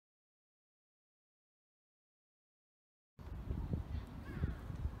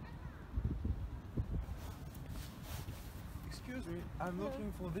me, I'm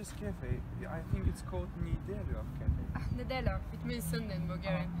looking for this cafe. I think it's called Nidelio Cafe. Nedelo, it means Sunday in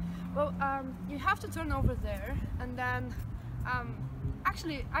Bulgarian. Well, you have to turn over there, and then,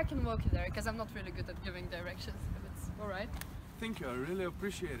 actually, I can walk you there, because I'm not really good at giving directions, if it's alright. Thank you, I really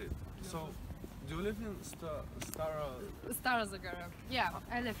appreciate it. So, do you live in Stara? Stara Zagora. Yeah,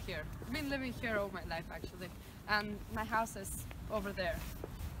 I live here. I've been living here all my life, actually. And my house is over there.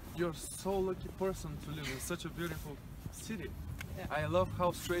 You're so lucky person to live in such a beautiful city. Yeah. I love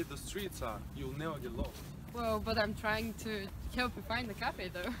how straight the streets are. You'll never get lost. Well, but I'm trying to help you find the cafe,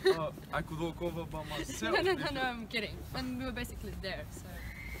 though. I could walk over by myself. No, I'm kidding. And we were basically there, so...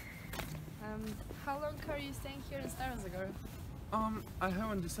 how long are you staying here in Stara Zagora? I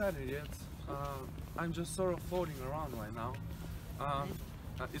haven't decided yet. I'm just sort of floating around right now.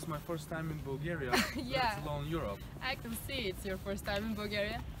 It's my first time in Bulgaria, Yeah. let alone Europe. I can see it's your first time in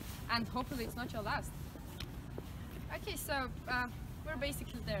Bulgaria, and hopefully it's not your last. Okay, so we're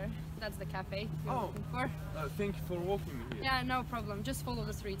basically there. That's the cafe you're looking for. Thank you for walking me here. Yeah, no problem. Just follow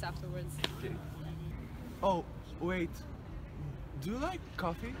the streets afterwards. Okay. Oh, wait. Do you like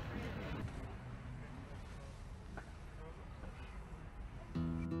coffee?